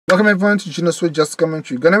Welcome everyone to Junosuede Just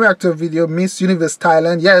Commentary. Gonna react to a video, Miss Universe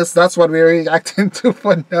Thailand. Yes, that's what we're reacting to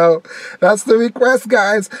for now. That's the request,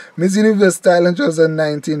 guys. Miss Universe Thailand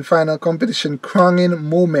 2019 final competition crowning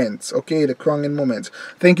moment. Okay, the crowning moment.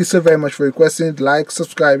 Thank you so very much for requesting it. Like,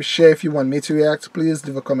 subscribe, share. If you want me to react, please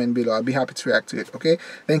leave a comment below. I'll be happy to react to it. Okay,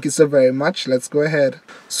 thank you so very much. Let's go ahead.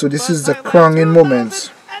 So this is the crowning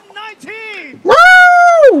moment.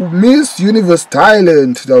 Woo! Miss Universe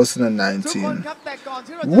Thailand 2019.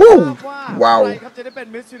 Woo! Wow.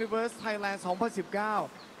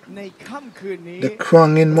 The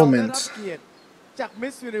crowning moment.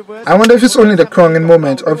 I wonder if it's only the crowning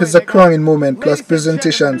moment or if it's a crowning moment plus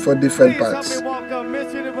presentation for different parts. Woo!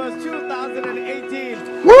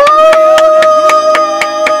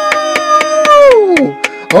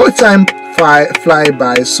 All time fly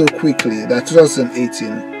by so quickly that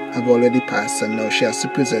 2018 have already passed and now she has to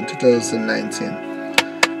present 2019.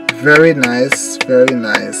 Very nice, very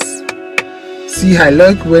nice. See, I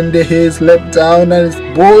like when the hair is let down and it's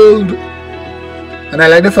bold. And I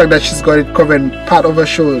like the fact that she's got it covering part of her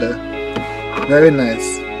shoulder. Very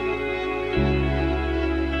nice.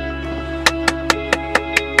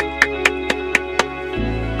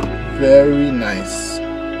 Very nice.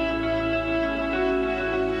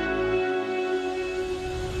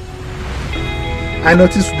 I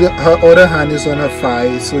noticed her other hand is on her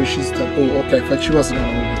thigh, so she's like, oh, okay, I thought she wasn't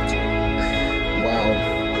gonna move it. Wow.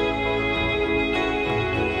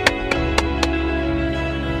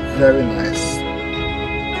 Very nice.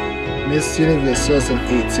 Miss Universe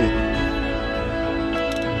 2018.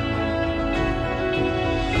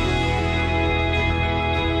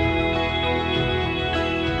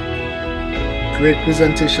 Great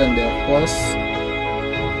presentation there, of course.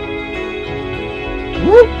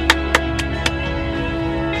 Woo!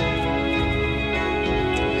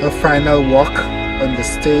 Her final walk on the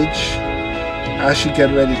stage as she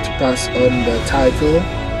get ready to pass on the title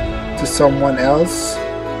to someone else.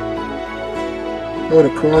 Oh, the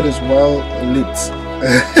crowd is well lit.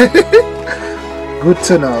 Good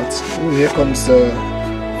turnout. Ooh, here comes the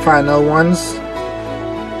final ones.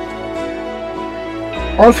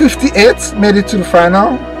 All 58 made it to the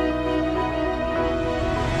final.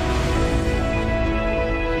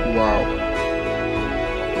 Wow.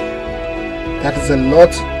 That is a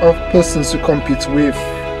lot of persons to compete with.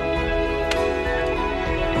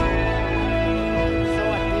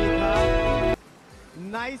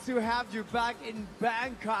 Nice to have you back in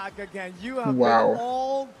Bangkok again. You have Wow. been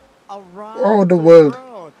all around Oh, the world.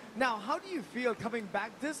 Now, how do you feel coming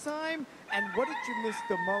back this time? And what did you miss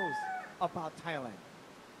the most about Thailand?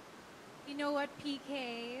 You know what,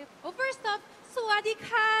 PK? Well, first off,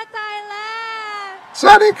 Swadika, Thailand!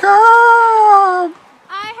 Swadika!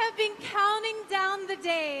 I have been counting down the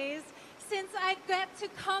days since I get to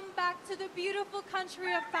come back to the beautiful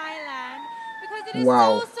country of Thailand because it is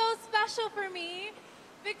so special for me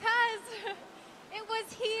because it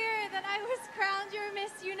was here that I was crowned your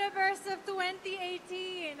Miss Universe of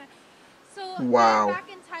 2018. So being back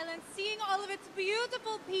in Thailand, seeing all of its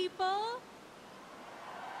beautiful people,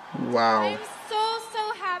 I'm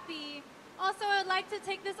so happy. Also, I'd like to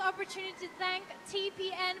take this opportunity to thank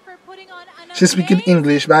TPN for putting on an She's speaking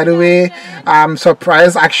English, by the way. I'm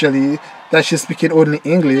surprised actually that she's speaking only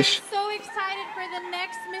English. I'm so excited for the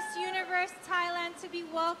next Miss Universe Thailand to be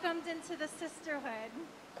welcomed into the sisterhood.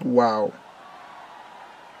 Wow.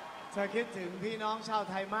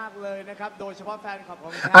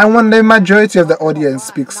 I wonder the majority of the audience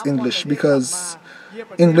speaks English because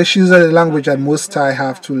English is a language that most Thai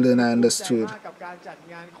have to learn, I understood.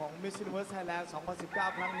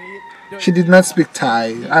 She did not speak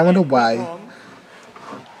Thai. I wonder why.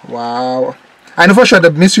 Wow. I know for sure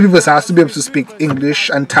that Miss Universe has to be able to speak English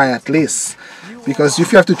and Thai at least. Because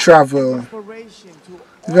if you have to travel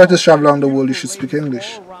around the world, you should speak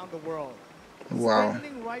English. Wow.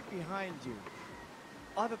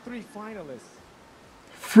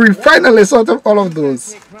 Three finalists out of all of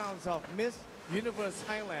those.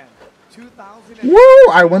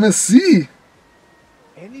 Whoa, I want to see.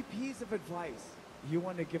 Any piece of advice you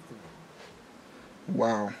want to give to me?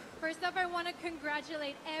 Wow. First off, I want to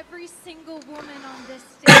congratulate every single woman on this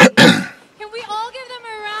stage. Can we all give them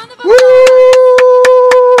a round of applause?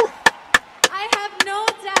 Woo! I have no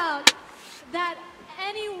doubt that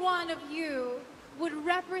any one of you would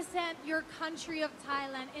represent your country of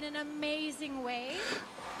Thailand in an amazing way.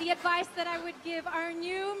 The advice that I would give our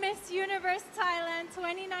new Miss Universe Thailand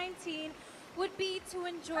 2019 would be to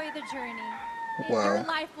enjoy the journey. Wow. Your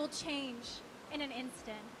life will change in an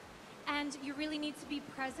instant. And you really need to be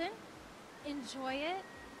present, enjoy it,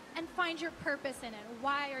 and find your purpose in it.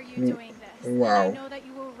 Why are you doing this? Wow. And I know that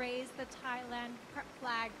you will raise the Thailand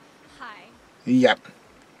flag high. Yep.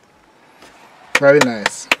 Very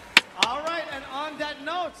nice. All right, and on that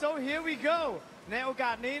note, so here we go. ในโอก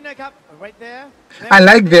าสนี้นะครับ right there. I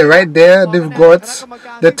like that right there. They've got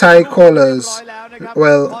the Thai colors.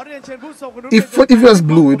 Well, if it was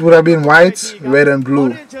blue, it would have been white, red, and blue.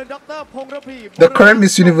 The current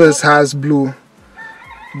Miss Universe has blue,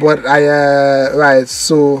 but right.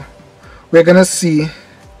 So we're gonna see.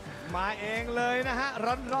 มาเองเลยนะฮะ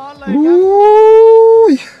ร้อนๆเลยครับ Ooh.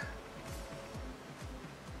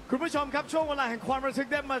 คุณผู้ชมครับช่วงเวลาแห่งความระทึก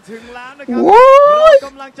ได้มาถึงแล้วนะครับ โอ้ย เราก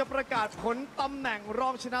ำลังจะประกาศผลตำแหน่งรอ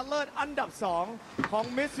งชนะเลิศอันดับ 2 ของ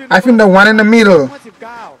Miss I think the one in the middle.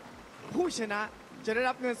 2019 ผู้ชนะจะได้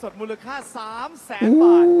รับเงินสดมูลค่า 300,000 บ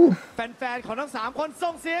าท Ooh. แฟนๆของทั้ง 3 คน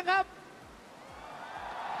ส่งเสียงครับ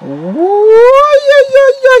Ooh. Ay.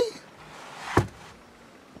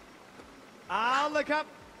 เอาเลยครับ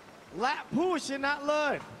และผู้ชนะเลิ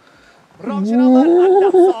ศรองชนะเลิศอันดั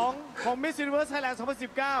บ 2 ของ Miss Universe Thailand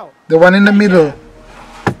 2019 The one in the middle.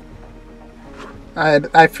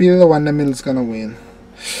 I feel the one in the middle is gonna win.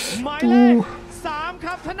 หมายเลข 3 ค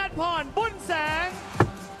รับธนัทพรบุญแสง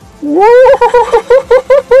Whoa.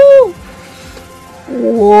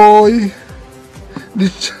 Why. เห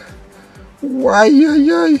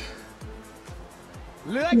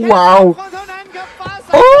ลือแค่ Wow. คนเท่านั้นครับฟ้าใส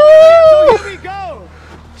Oh. Here we go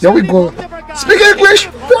Here we go. Speak English.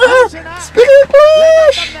 Speak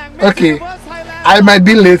English. Okay. I might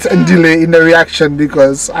be late and delay in the reaction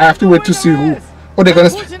because I have to wait to see who. Oh, they're gonna.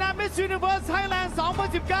 ผู้ชนะ Miss Universe Thailand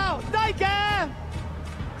 2019 ได้แก่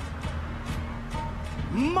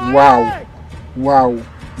หมายเลข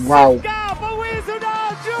Wow. 9 ปวีสุดา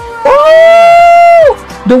จุฬา Oh,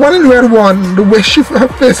 the one in red one. The way she put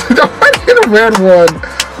her face. The one in the red one.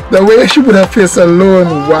 The way she put her face alone.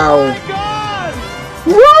 Wow. Oh my God.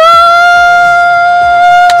 Woo!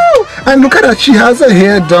 And look at that. She has her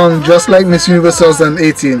hair done just like Miss Universe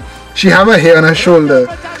 2018. She have her hair on her shoulder.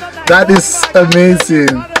 That is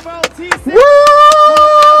amazing. Woo!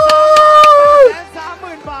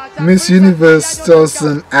 Miss Universe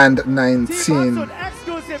 2019.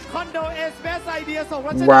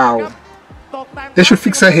 Wow. They should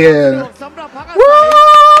fix her hair. Woo!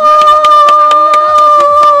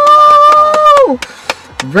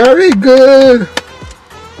 Very good.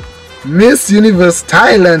 Miss Universe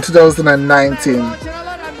Thailand 2019.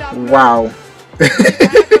 Wow.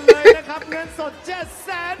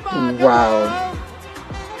 Wow.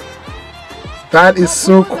 That is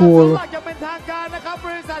so cool.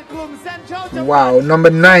 Wow. Number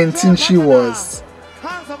 19 she was.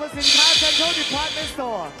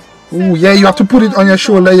 Ooh, yeah, you have to put it on your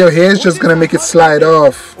shoulder. Your hair is just gonna make it slide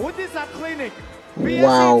off.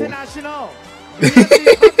 Wow.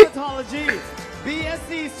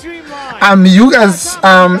 You guys,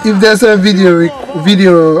 if there's a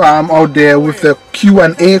video out there with the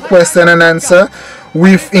Q&A question and answer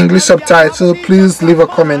with English subtitle, please leave a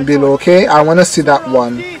comment below, okay? I want to see that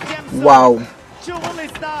one. Wow.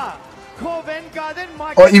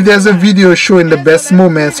 Or if there's a video showing the best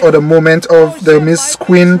moments or the moment of the Miss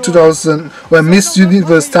Queen 2000 or Miss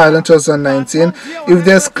Universe Thailand 2019, if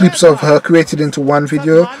there's clips of her created into one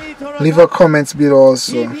video, leave a comment below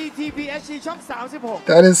also.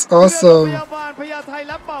 That is awesome.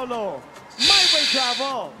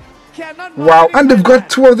 Wow, and they've got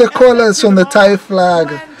two of the colors from the Thai flag,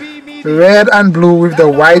 red and blue with the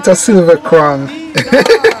white or silver crown.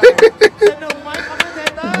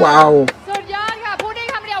 Wow.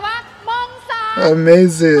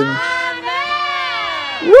 Amazing.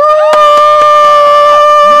 Woo!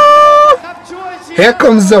 Here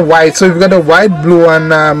comes the white. So we've got the white, blue, and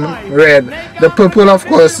red. The purple, of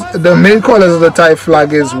course, the main colors of the Thai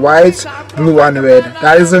flag is white, blue, and red.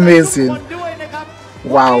 That is amazing.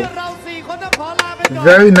 Wow.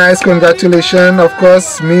 Very nice. Congratulations, of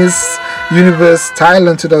course, Miss Universe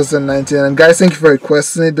Thailand 2019. And guys, thank you for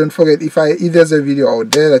requesting it. Don't forget, if there's a video out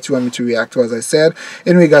there that you want me to react to, as I said,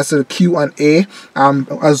 in regards to the Q&A,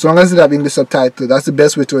 as long as it have English subtitle, that's the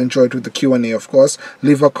best way to enjoy it with the Q&A, of course.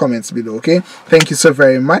 Leave a comments below, okay? Thank you so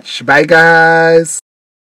very much. Bye, guys.